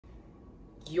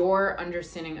your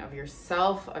understanding of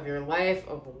yourself, of your life,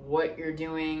 of what you're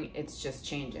doing, it's just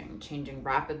changing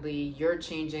rapidly. You're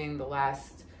changing the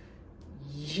last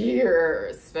year,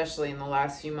 especially in the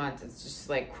last few months. It's just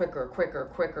like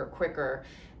quicker.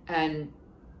 And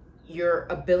your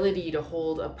ability to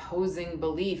hold opposing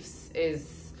beliefs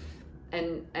is,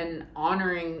 and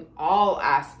honoring all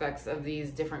aspects of these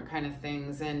different kind of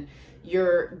things. And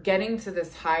you're getting to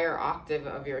this higher octave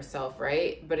of yourself,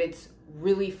 right? But it's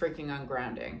really freaking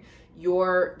ungrounding.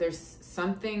 There's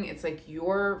something, it's like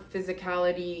your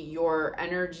physicality, your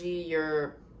energy,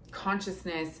 your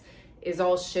consciousness is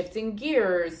all shifting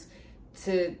gears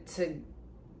to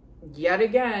yet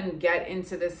again get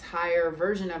into this higher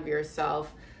version of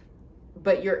yourself.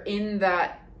 But you're in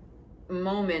that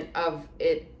moment of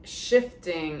it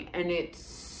shifting, and it's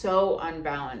so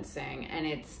unbalancing, and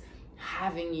it's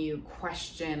having you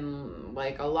question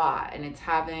like a lot, and it's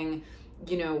having,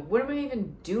 you know, what am I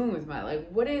even doing with my life?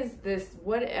 What is this?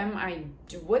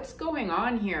 What's going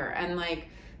on here? And like,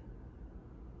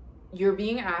 you're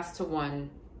being asked to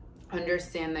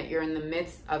understand that you're in the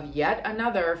midst of yet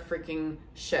another freaking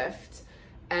shift,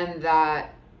 and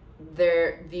that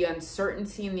the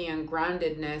uncertainty and the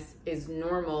ungroundedness is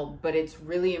normal, but it's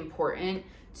really important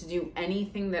to do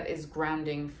anything that is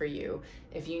grounding for you.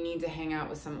 If you need to hang out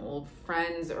with some old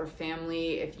friends or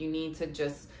family, if you need to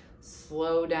just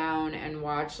slow down and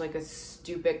watch like a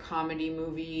stupid comedy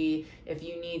movie, if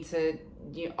you need to,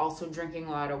 also drinking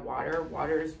a lot of water.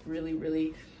 Water is really,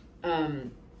 really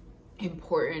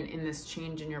important in this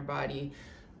change in your body.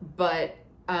 But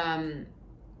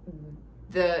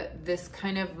this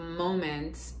kind of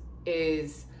moment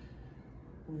is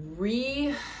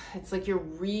it's like you're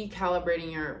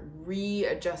recalibrating, you're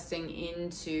readjusting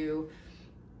into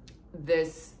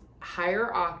this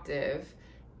higher octave,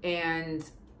 and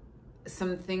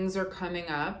some things are coming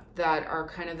up that are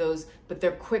kind of those, but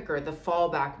they're quicker, the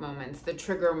fallback moments, the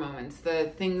trigger moments,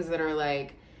 the things that are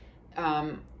like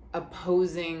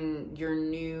opposing your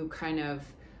new kind of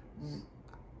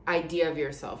idea of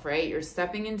yourself, right? You're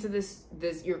stepping into this,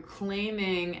 you're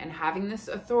claiming and having this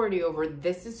authority over,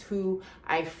 this is who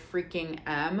I freaking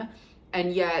am.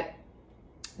 And yet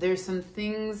there's some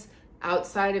things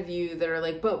outside of you that are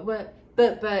like,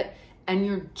 but, and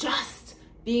you're just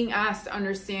being asked to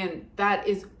understand that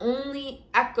is only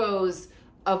echoes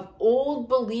of old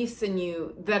beliefs in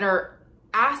you that are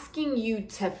asking you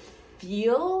to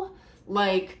feel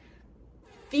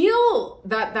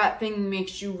that thing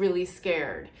makes you really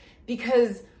scared,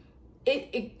 because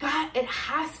it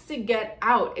has to get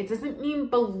out. It doesn't mean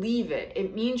believe it.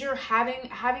 It means you're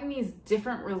having these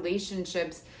different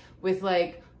relationships with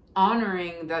like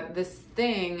honoring that this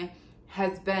thing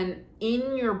has been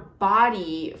in your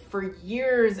body for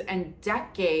years and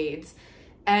decades,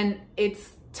 and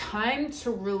it's time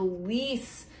to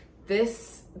release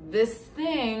this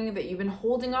thing that you've been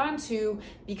holding on to,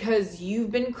 because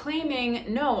you've been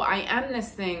claiming, no, I am this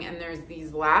thing. And there's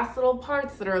these last little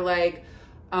parts that are like,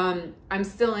 I'm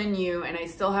still in you, and I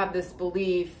still have this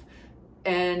belief,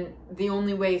 and the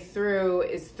only way through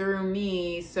is through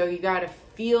me. So you got to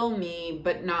feel me,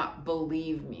 but not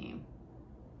believe me.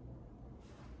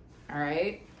 All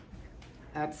right.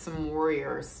 That's some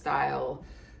warrior style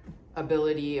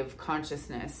ability of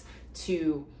consciousness,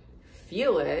 to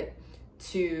feel it,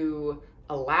 to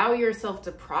allow yourself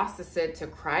to process it, to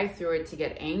cry through it, to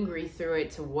get angry through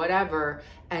it, to whatever,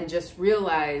 and just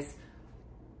realize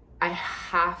I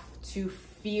have to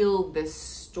feel this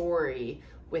story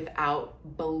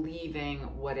without believing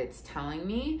what it's telling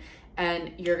me.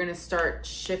 And you're going to start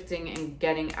shifting and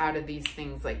getting out of these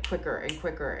things like quicker and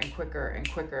quicker and quicker and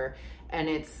quicker. And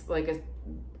it's like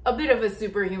a bit of a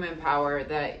superhuman power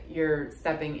that you're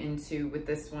stepping into with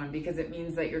this one, because it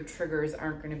means that your triggers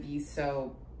aren't going to be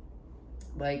so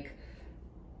like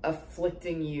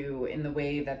afflicting you in the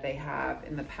way that they have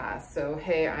in the past. So,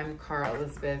 hey, I'm Cara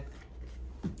Elizabeth,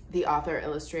 the author,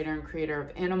 illustrator, and creator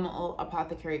of Animal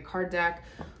Apothecary card deck,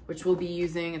 which we'll be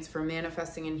using. It's for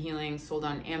manifesting and healing, sold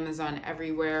on Amazon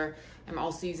everywhere. I'm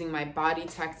also using my body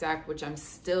tech deck, which I'm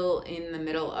still in the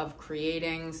middle of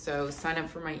creating. So sign up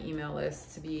for my email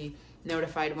list to be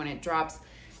notified when it drops.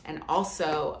 And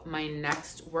also my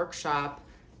next workshop,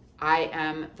 I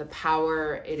Am the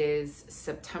Power. It is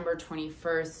September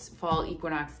 21st, Fall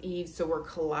Equinox Eve. So we're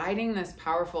colliding this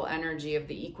powerful energy of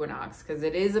the equinox, because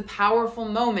it is a powerful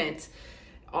moment.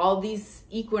 All these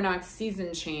equinox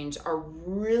season change are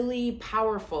really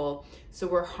powerful. So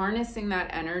we're harnessing that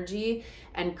energy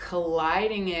and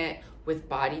colliding it with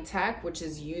body tech, which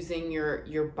is using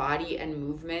your body and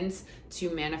movements to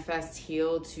manifest,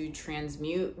 heal, to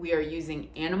transmute. We are using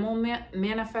animal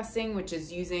manifesting, which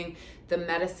is using the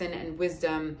medicine and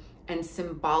wisdom and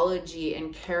symbology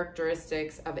and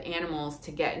characteristics of animals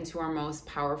to get into our most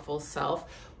powerful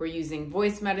self. We're using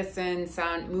voice medicine,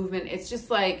 sound, movement. It's just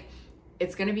like,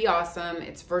 it's going to be awesome.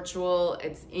 It's virtual.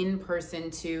 It's in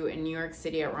person too in New York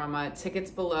City at Rama.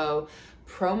 Tickets below.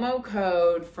 Promo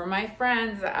code for my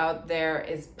friends out there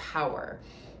is POWER.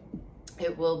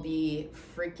 It will be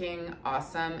freaking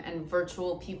awesome. And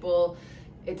virtual people,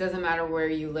 it doesn't matter where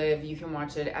you live. You can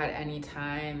watch it at any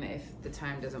time if the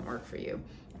time doesn't work for you.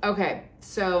 Okay,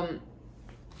 so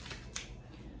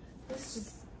this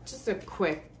is just a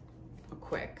quick.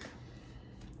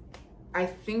 I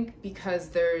think because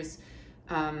there's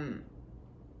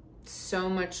so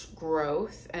much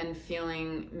growth and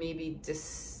feeling maybe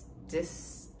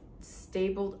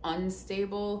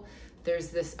unstable. There's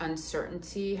this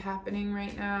uncertainty happening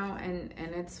right now, and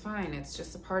it's fine. It's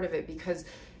just a part of it, because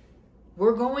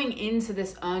we're going into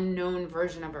this unknown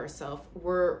version of ourselves.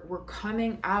 We're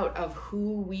coming out of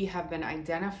who we have been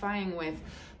identifying with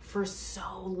for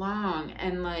so long,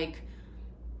 and like,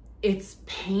 it's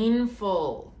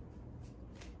painful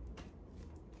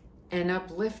and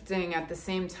uplifting at the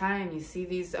same time. You see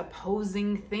these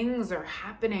opposing things are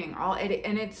happening,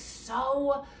 and it's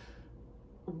so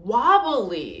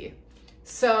wobbly.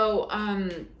 So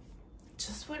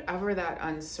just whatever that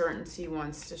uncertainty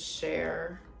wants to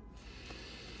share.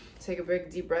 Take a big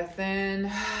deep breath in.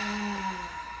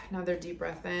 Another deep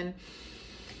breath in.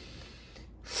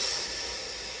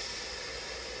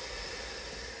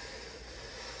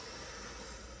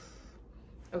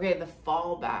 Okay, the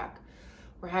fallback.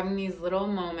 We're having these little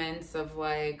moments of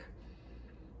like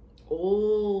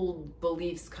old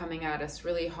beliefs coming at us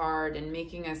really hard and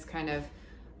making us kind of,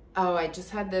 oh, I just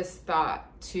had this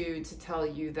thought to tell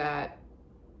you that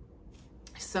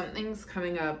something's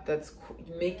coming up that's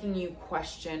making you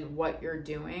question what you're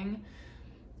doing.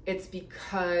 It's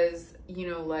because, you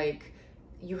know, like,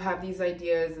 you have these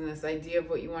ideas and this idea of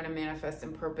what you want to manifest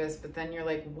in purpose, but then you're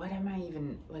like, what am I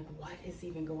even, like, what is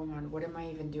even going on? What am I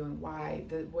even doing? Why?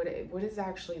 What is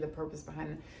actually the purpose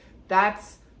behind it?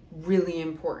 That's really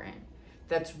important.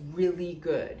 That's really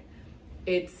good.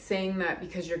 It's saying that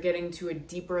because you're getting to a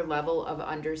deeper level of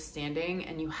understanding,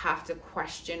 and you have to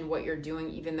question what you're doing,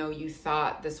 even though you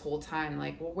thought this whole time,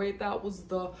 like, well, wait, that was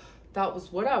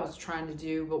what I was trying to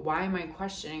do, but why am I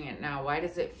questioning it now? Why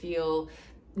does it feel...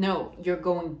 No, you're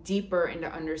going deeper into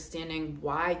understanding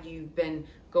why you've been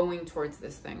going towards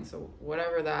this thing. So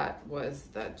whatever that was,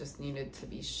 that just needed to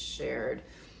be shared.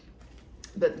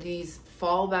 But these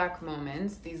fallback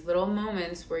moments, these little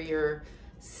moments where you're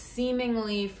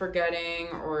seemingly forgetting,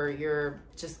 or you're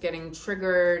just getting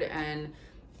triggered and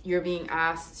you're being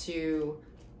asked to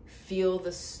feel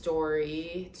the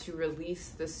story, to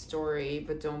release the story,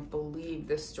 but don't believe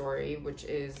the story, which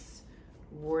is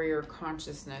warrior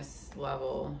consciousness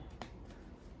level,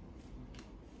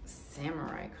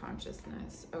 samurai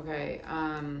consciousness. Okay,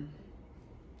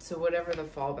 so whatever the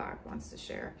fallback wants to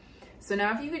share. So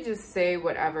now if you could just say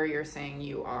whatever you're saying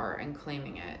you are and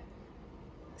claiming it.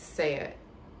 Say it.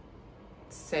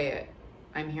 Say it.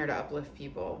 I'm here to uplift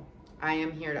people. I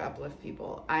am here to uplift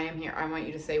people. I am here. I want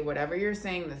you to say whatever you're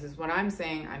saying. This is what I'm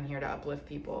saying. I'm here to uplift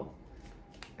people.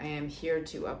 I am here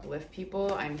to uplift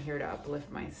people. I'm here to uplift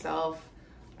myself.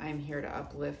 I'm here to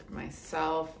uplift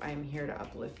myself. I'm here to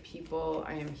uplift people.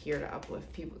 I am here to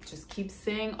uplift people. Just keep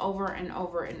saying over and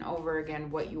over and over again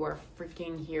what you are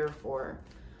freaking here for.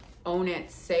 Own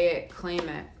it, say it, claim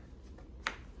it.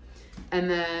 And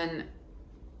then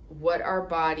what our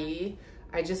body,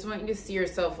 I just want you to see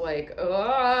yourself like,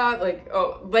 like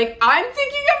I'm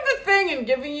thinking of the thing and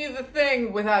giving you the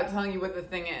thing without telling you what the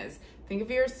thing is. Think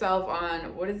of yourself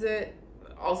on, what is it?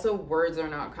 Also, words are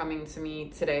not coming to me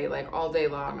today, like all day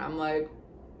long. I'm like,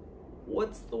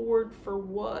 what's the word for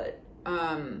what?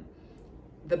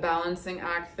 The balancing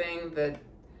act thing, the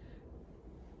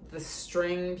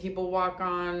string people walk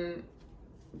on,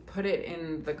 put it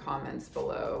in the comments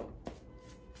below.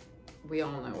 We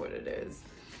all know what it is.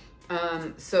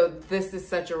 So this is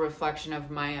such a reflection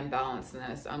of my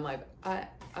imbalancedness. I'm like, I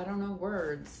don't know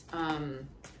words.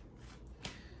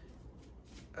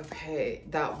 Okay,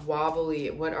 that wobbly,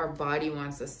 what our body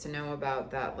wants us to know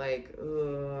about that, like,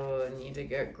 oh, I need to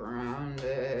get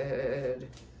grounded.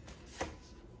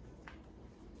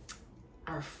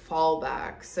 Our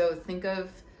fallback. So think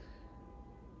of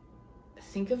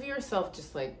yourself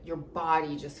just like your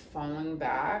body just falling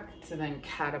back to then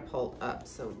catapult up.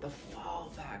 So the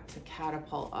fall back to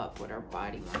catapult up, what our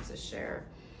body wants to share.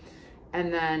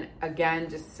 And then again,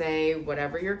 just say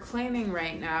whatever you're claiming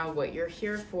right now, what you're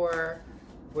here for.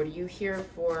 What are you here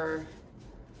for?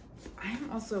 I'm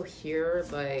also here,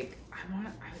 like, I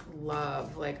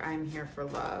love, like, I'm here for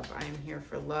love. I'm here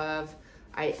for love.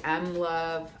 I am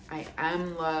love. I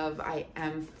am love. I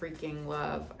am freaking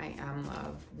love. I am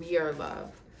love. We are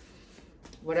love.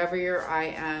 Whatever your I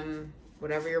am,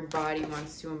 whatever your body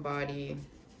wants to embody.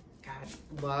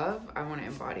 God, love, I want to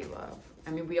embody love.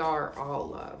 I mean, we are all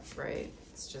love, right?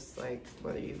 It's just like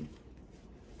whether you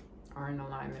are in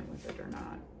alignment with it or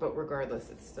not. But regardless,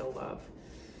 it's still love.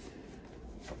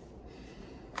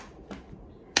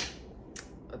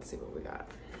 Let's see what we got.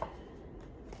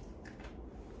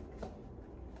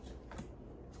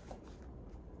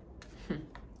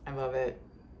 I love it.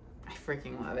 I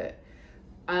freaking love it.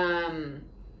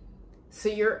 So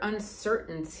your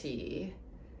uncertainty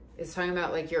is talking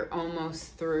about like you're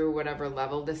almost through whatever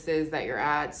level this is that you're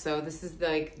at. So this is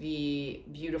like the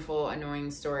beautiful,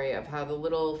 annoying story of how the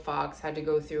little fox had to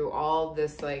go through all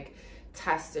this like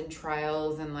tests and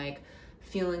trials and like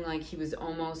feeling like he was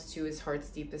almost to his heart's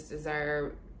deepest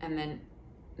desire, and then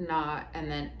not, and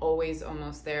then always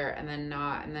almost there, and then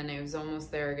not, and then he was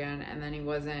almost there again, and then he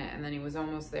wasn't, and then he was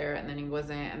almost there, and then he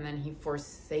wasn't, and then he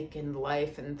forsaken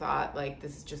life and thought like,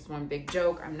 this is just one big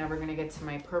joke. I'm never gonna get to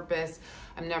my purpose.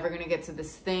 I'm never gonna get to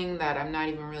this thing that I'm not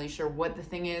even really sure what the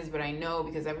thing is, but I know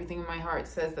because everything in my heart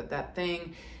says that that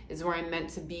thing is where I'm meant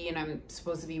to be, and I'm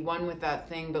supposed to be one with that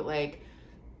thing. But like,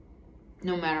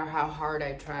 no matter how hard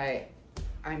I try,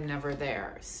 I'm never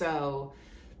there. So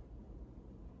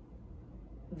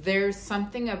there's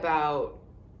something about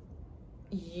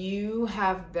you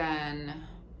have been,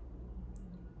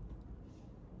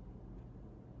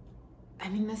 I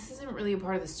mean, this isn't really a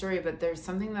part of the story, but there's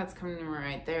something that's coming to me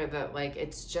right there that like,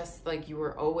 it's just like you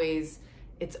were always,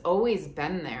 it's always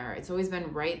been there. It's always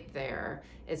been right there.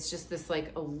 It's just this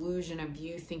like illusion of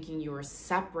you thinking you were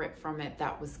separate from it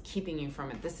that was keeping you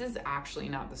from it. This is actually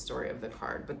not the story of the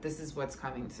card, but this is what's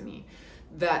coming to me.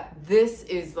 That this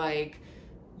is like,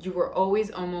 you were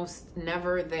always almost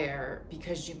never there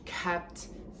because you kept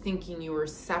thinking you were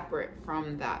separate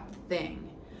from that thing.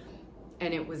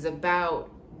 And it was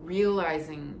about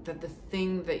realizing that the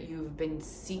thing that you've been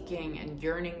seeking and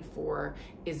yearning for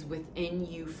is within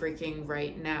you freaking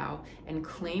right now, and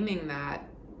claiming that.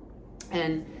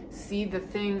 And see the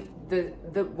thing,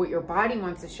 what your body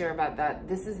wants to share about that.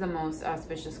 This is the most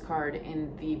auspicious card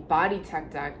in the body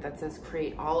tech deck that says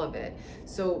create all of it.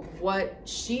 So what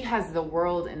she has, the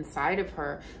world inside of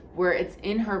her, where it's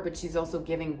in her, but she's also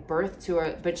giving birth to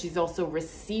it, but she's also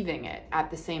receiving it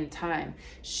at the same time.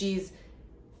 She's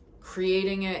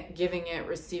creating it, giving it,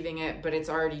 receiving it, but it's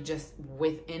already just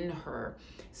within her.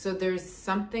 So there's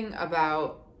something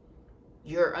about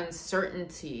your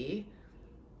uncertainty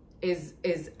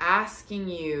is asking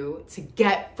you to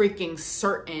get freaking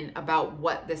certain about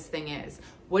what this thing is.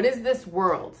 What is this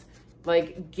world?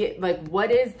 Like, what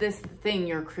is this thing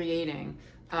you're creating?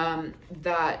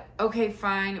 That, okay,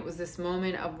 fine, it was this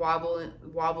moment of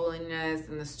wobbliness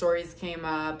and the stories came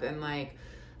up and like,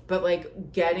 but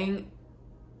like getting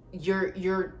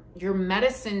your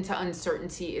medicine to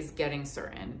uncertainty is getting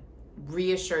certain.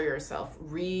 Reassure yourself,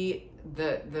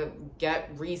 get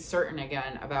certain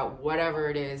again about whatever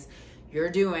it is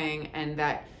you're doing, and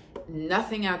that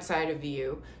nothing outside of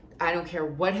you, I don't care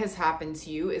what has happened to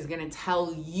you, is going to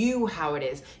tell you how it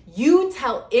is. You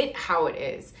tell it how it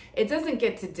is. It doesn't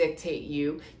get to dictate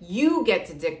you. You get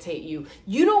to dictate you.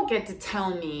 You don't get to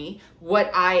tell me what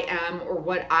I am or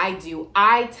what I do.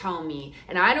 I tell me,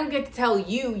 and I don't get to tell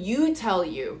you. You tell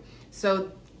you.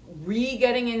 So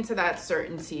getting into that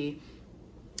certainty.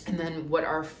 And then what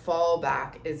our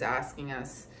fallback is asking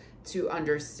us to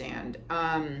understand,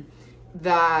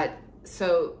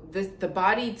 so the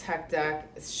body tech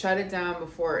deck, shut it down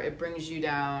before it brings you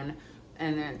down.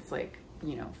 And then it's like,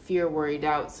 you know, fear, worry,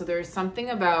 doubt. So there's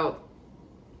something about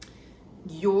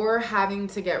you're having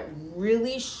to get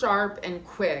really sharp and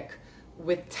quick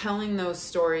with telling those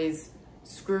stories.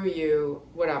 Screw you,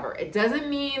 whatever. It doesn't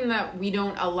mean that we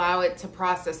don't allow it to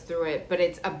process through it, but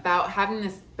it's about having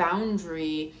this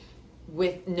boundary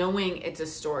with knowing it's a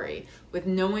story, with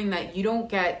knowing that you don't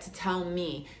get to tell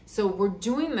me. So we're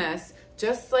doing this,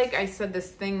 just like I said,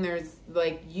 this thing, there's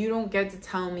like, you don't get to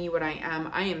tell me what I am.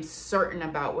 I am certain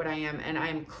about what I am, and I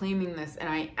am claiming this, and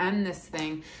I am this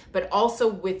thing, but also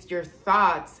with your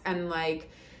thoughts and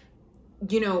like,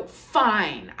 you know,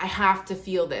 fine, I have to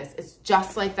feel this. It's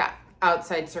just like that.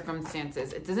 Outside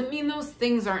circumstances. It doesn't mean those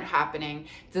things aren't happening.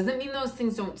 It doesn't mean those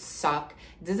things don't suck.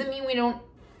 It doesn't mean we don't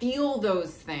feel those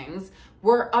things.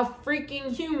 We're a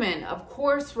freaking human. Of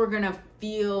course we're gonna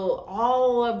feel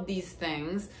all of these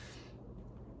things,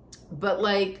 But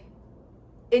like,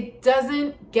 it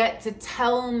doesn't get to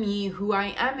tell me who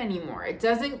I am anymore. It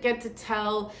doesn't get to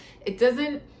tell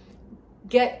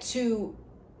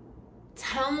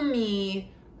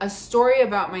me a story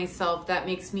about myself that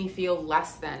makes me feel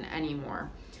less than anymore.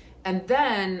 And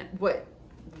then what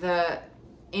the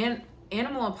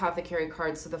animal apothecary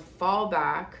card, so the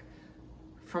fallback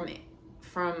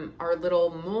from our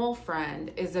little mole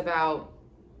friend, is about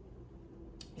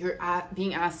you're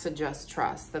being asked to just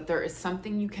trust that there is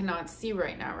something you cannot see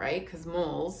right now, right? Because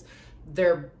moles,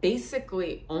 they're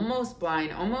basically almost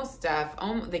blind, almost deaf,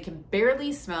 they can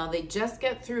barely smell. They just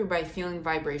get through by feeling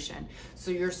vibration.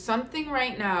 So you're something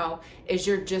right now is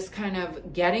you're just kind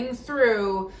of getting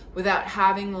through without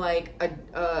having like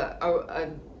a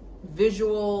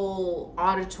visual,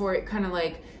 auditory, kind of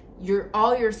like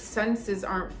all your senses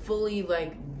aren't fully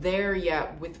like there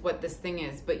yet with what this thing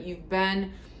is, but you've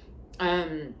been,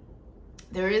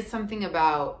 there is something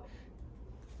about,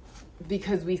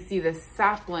 because we see this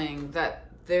sapling,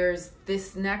 that there's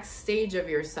this next stage of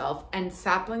yourself, and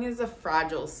sapling is a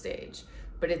fragile stage,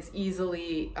 but it's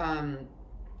easily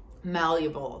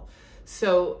malleable.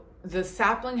 So the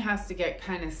sapling has to get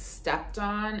kind of stepped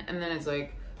on, and then it's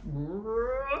like,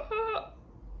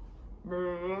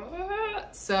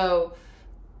 so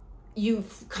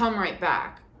you've come right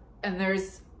back. And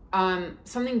there's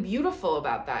something beautiful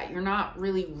about that. You're not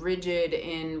really rigid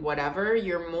in whatever,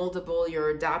 you're moldable, you're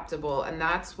adaptable. And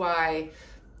that's why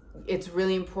it's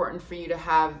really important for you to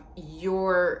have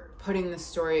your putting the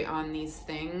story on these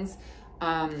things,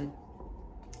 and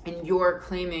you're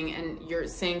claiming and you're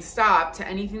saying stop to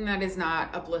anything that is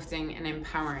not uplifting and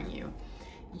empowering you.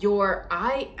 Your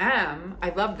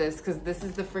I love this because this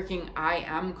is the freaking I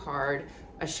am card,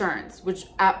 assurance, which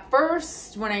at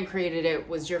first when I created it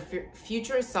was your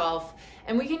future self.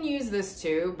 And we can use this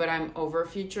too, but I'm over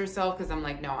future self because I'm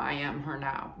like, no, I am her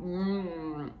now.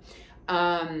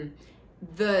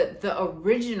 The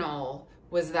original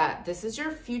was that this is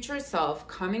your future self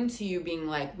coming to you being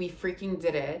like, we freaking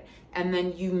did it. And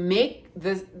then you make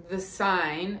the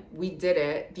sign, we did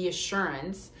it, the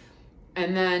assurance.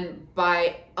 And then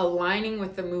by aligning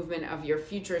with the movement of your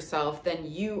future self, then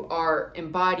you are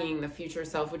embodying the future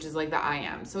self, which is like the I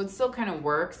am. So it still kind of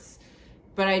works,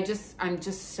 but I'm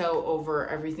just so over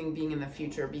everything being in the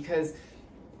future, because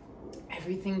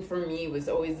everything for me was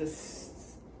always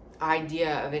this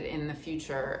idea of it in the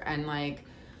future. And like,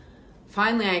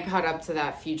 finally I caught up to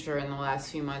that future in the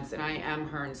last few months, and I am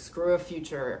her, and screw a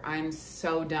future. I'm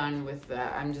so done with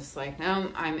that. I'm just like,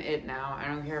 no, I'm it now. I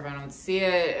don't care if I don't see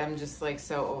it. I'm just like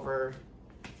so over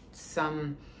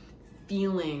some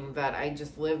feeling that I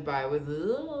just live by with,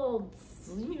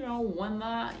 when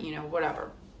that,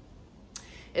 whatever.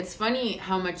 It's funny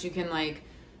how much you can like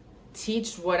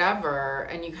teach whatever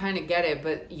and you kind of get it,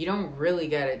 but you don't really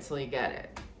get it till you get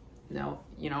it. No,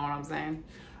 you know what I'm saying?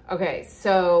 Okay,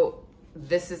 so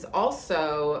this is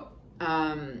also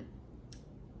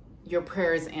your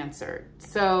prayers answered.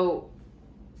 So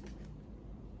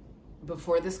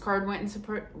before this card went into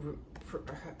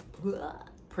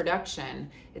production,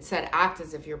 it said act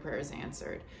as if your prayer is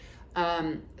answered.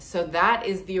 So that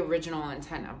is the original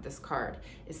intent of this card,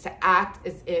 is to act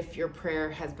as if your prayer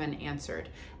has been answered.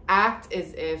 Act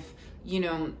as if,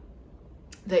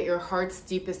 that your heart's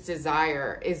deepest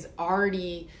desire is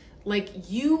already, like,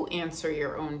 you answer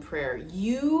your own prayer.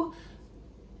 You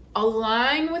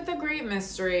align with the great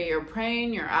mystery. You're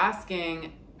praying, you're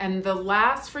asking, and the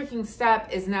last freaking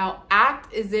step is now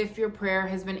act as if your prayer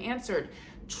has been answered.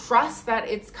 Trust that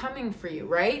it's coming for you,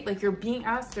 right? Like, you're being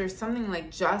asked, there's something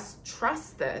like, just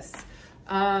trust this.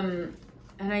 And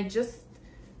I just,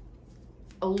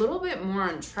 a little bit more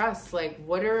on trust. Like,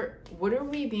 what are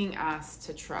we being asked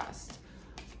to trust?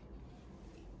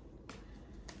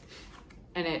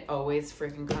 And it always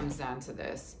freaking comes down to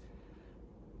this,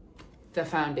 the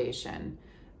foundation.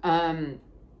 I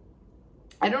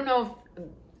don't know if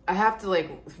I have to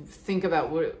like think about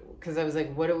what, because I was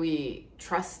like, what are we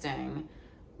trusting?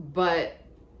 But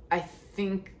I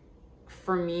think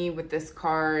for me with this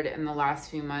card in the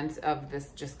last few months of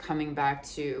this, just coming back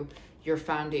to your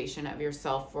foundation of your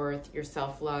self-worth, your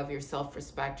self-love, your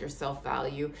self-respect, your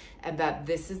self-value, and that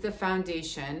this is the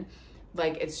foundation.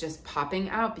 Like, it's just popping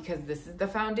out because this is the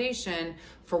foundation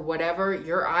for whatever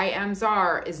your I ams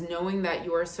are, is knowing that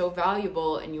you are so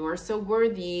valuable and you are so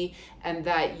worthy, and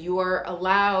that you are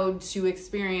allowed to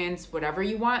experience whatever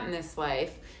you want in this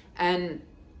life, and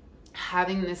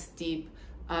having this deep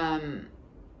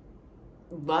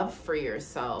love for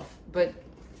yourself. But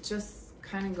just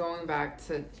kind of going back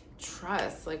to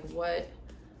trust, like,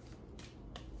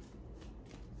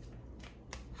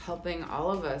 helping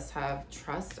all of us have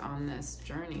trust on this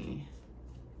journey.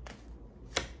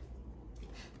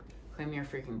 Claim your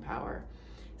freaking power.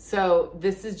 So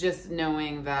this is just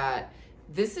knowing that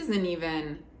this isn't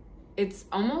even, it's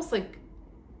almost like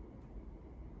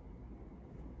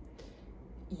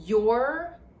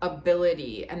your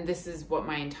ability, and this is what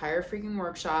my entire freaking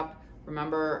workshop,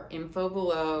 remember, info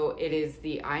below, it is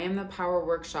the I Am the Power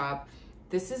workshop.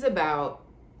 This is about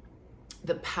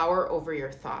the power over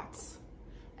your thoughts.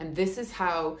 And this is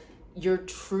how your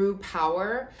true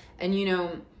power, and you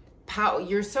know,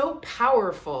 you're so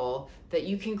powerful that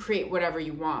you can create whatever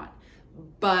you want.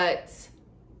 But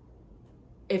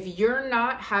if you're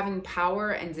not having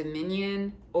power and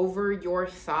dominion over your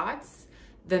thoughts,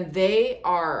 then they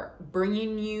are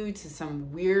bringing you to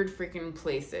some weird freaking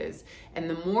places. And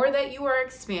the more that you are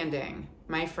expanding,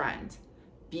 my friend,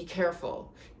 be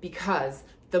careful, because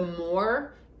the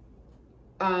more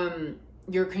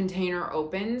your container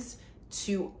opens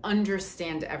to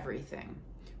understand everything,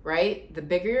 right? The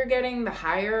bigger you're getting, the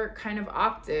higher kind of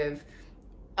octave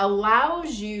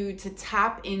allows you to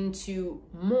tap into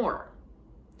more.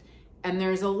 And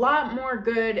there's a lot more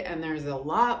good and there's a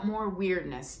lot more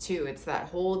weirdness too. It's that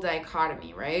whole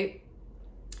dichotomy, right?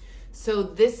 So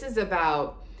this is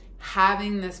about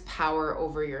having this power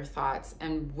over your thoughts,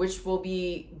 and which we'll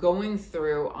be going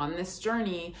through on this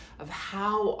journey of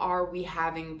how are we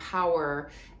having power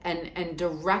and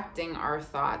directing our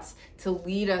thoughts to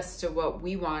lead us to what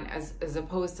we want, as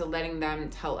opposed to letting them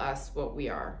tell us what we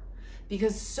are.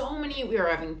 Because we are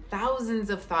having thousands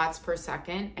of thoughts per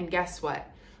second, and guess what?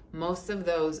 Most of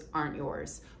those aren't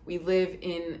yours. We live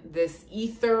in this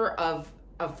ether of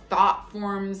thought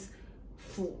forms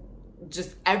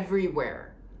just everywhere.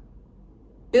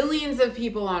 Billions of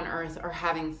people on earth are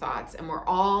having thoughts, and we're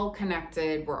all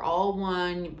connected. We're all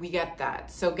one. We get that.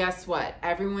 So guess what?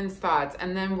 Everyone's thoughts.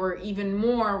 And then we're even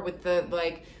more with the,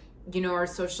 like, you know, our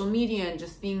social media and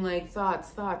just being like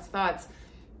thoughts.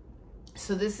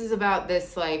 So this is about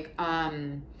this, like,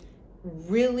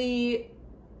 really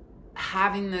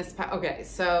having this. Okay.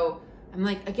 So I'm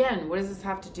like, again, what does this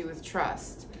have to do with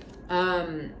trust?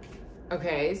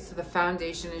 Okay, so the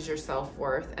foundation is your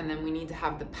self-worth, and then we need to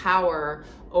have the power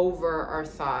over our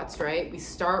thoughts, right? We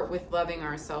start with loving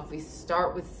ourselves. We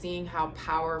start with seeing how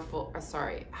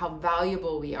how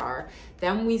valuable we are.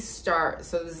 Then we start,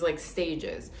 so this is like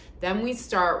stages. Then we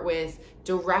start with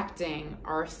directing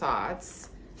our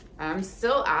thoughts. I'm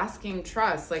still asking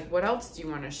trust, like, what else do you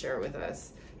want to share with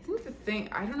us? I think the thing,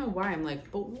 I don't know why I'm like,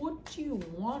 but what do you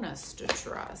want us to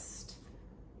trust?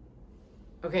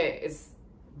 Okay, it's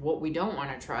what we don't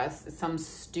want to trust is some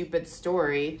stupid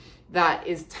story that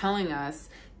is telling us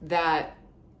that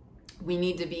we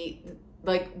need to be,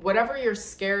 like, whatever you're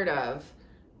scared of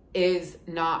is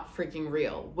not freaking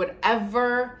real.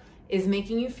 Whatever is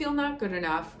making you feel not good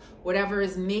enough, whatever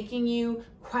is making you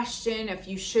question if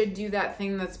you should do that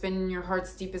thing that's been in your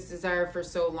heart's deepest desire for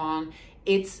so long,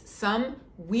 it's some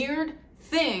weird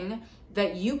thing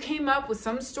that you came up with,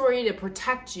 some story to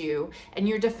protect you, and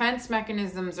your defense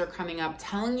mechanisms are coming up,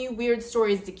 telling you weird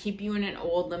stories to keep you in an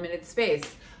old limited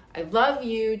space. I love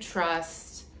you,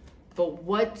 trust, but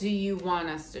what do you want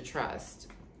us to trust?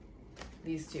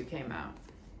 These two came out.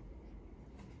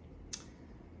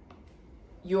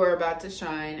 You are about to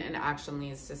shine, and action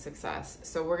leads to success.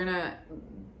 So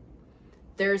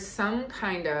there's some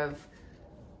kind of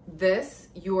this,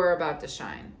 you are about to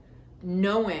shine.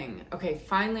 Knowing, okay,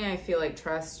 finally I feel like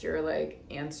trust your, like,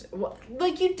 answer, well,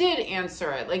 like, you did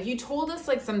answer it. Like, you told us,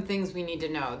 like, some things we need to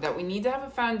know, that we need to have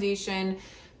a foundation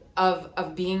of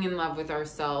being in love with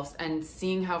ourselves and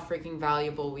seeing how freaking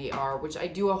valuable we are, which I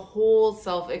do a whole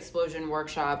self-explosion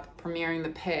workshop, Premiering the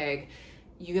Pig.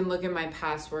 You can look at my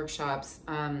past workshops.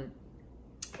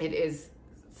 It is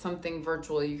something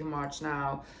virtual you can watch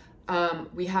now.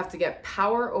 We have to get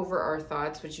power over our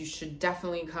thoughts, which you should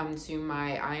definitely come to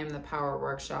my I Am the Power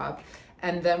workshop.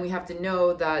 And then we have to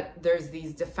know that there's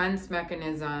these defense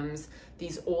mechanisms,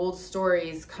 these old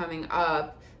stories coming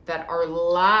up that are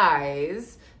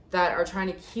lies that are trying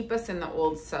to keep us in the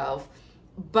old self.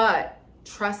 But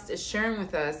trust is sharing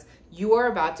with us, you are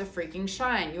about to freaking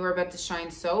shine. You are about to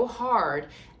shine so hard,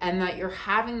 and that you're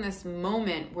having this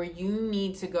moment where you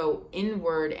need to go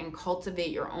inward and cultivate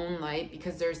your own light,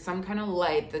 because there's some kind of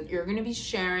light that you're going to be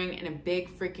sharing in a big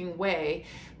freaking way.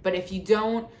 But if you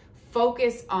don't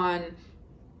focus on,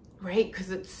 right, because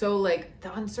it's so, like,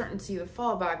 the uncertainty, the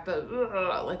fallback,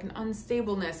 like an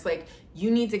unstableness, like,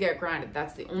 you need to get grounded.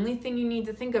 That's the only thing you need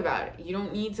to think about. You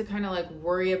don't need to kind of, like,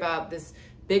 worry about this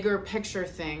bigger picture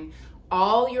thing.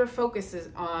 All your focus is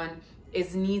on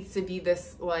needs to be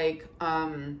this, like,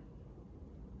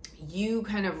 you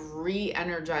kind of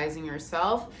re-energizing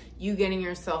yourself, you getting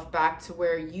yourself back to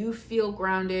where you feel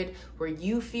grounded, where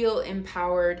you feel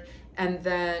empowered, and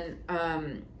then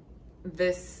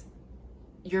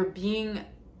you're being,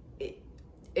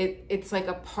 it's like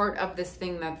a part of this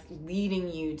thing that's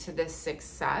leading you to this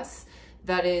success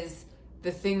that is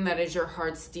the thing that is your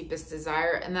heart's deepest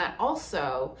desire. And that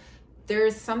also, there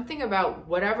is something about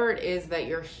whatever it is that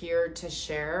you're here to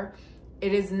share,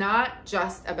 it is not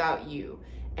just about you.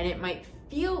 And it might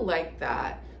feel like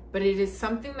that, but it is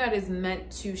something that is meant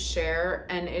to share,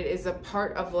 and it is a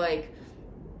part of like,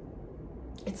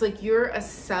 it's like you're a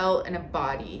cell in a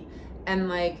body, and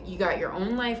like you got your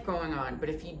own life going on, but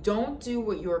if you don't do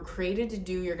what you were created to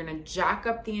do, you're gonna jack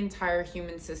up the entire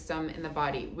human system in the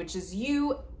body, which is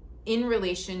you in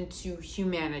relation to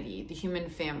humanity, the human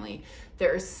family.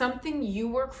 There is something you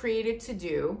were created to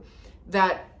do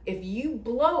that if you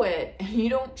blow it and you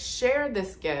don't share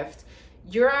this gift,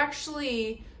 you're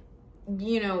actually,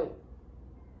 you know,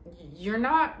 you're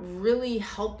not really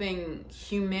helping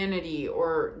humanity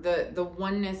or the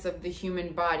oneness of the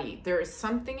human body. There is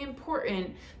something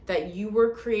important that you were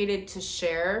created to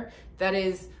share that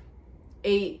is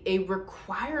a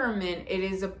requirement. It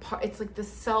is a part, it's like the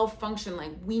cell function.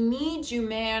 Like, we need you,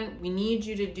 man. We need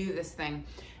you to do this thing.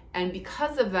 And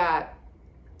because of that,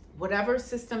 whatever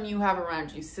system you have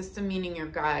around you, system meaning your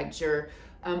guides, your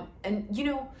and you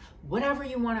know, whatever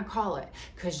you want to call it,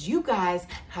 because you guys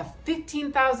have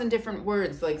 15,000 different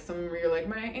words. Like, some of you are like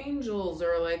my angels,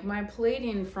 or like my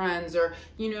Palladian friends, or,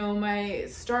 you know, my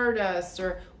stardust,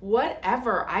 or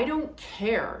whatever. I don't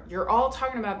care. You're all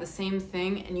talking about the same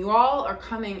thing, and you all are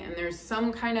coming, and there's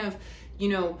some kind of, you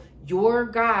know, your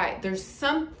guide. There's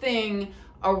something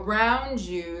around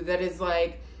you that is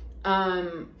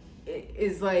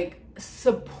like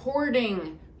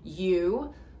supporting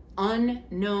you,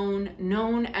 unknown,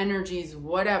 known energies,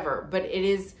 whatever, but it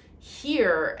is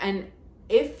here. And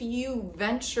if you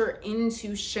venture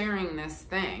into sharing this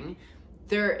thing,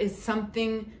 there is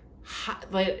something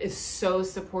that is so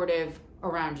supportive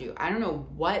around you. I don't know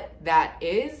what that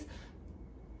is.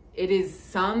 It is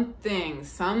something,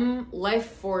 some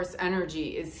life force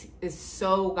energy is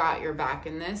so got your back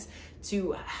in this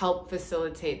to help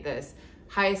facilitate this.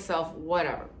 Highest self,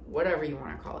 whatever you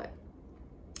want to call it.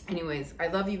 Anyways, I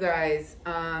love you guys.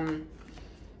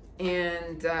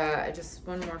 Just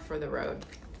one more for the road.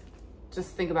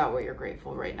 Just think about what you're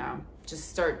grateful right now. Just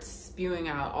start spewing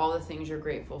out all the things you're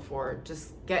grateful for.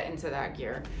 Just get into that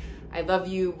gear. I love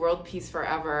you. World peace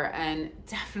forever. And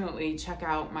definitely check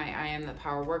out my I Am the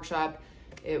Power workshop.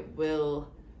 It will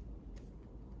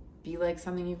be like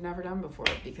something you've never done before,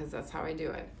 because that's how I do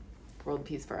it. World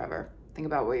peace forever. Think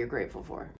about what you're grateful for.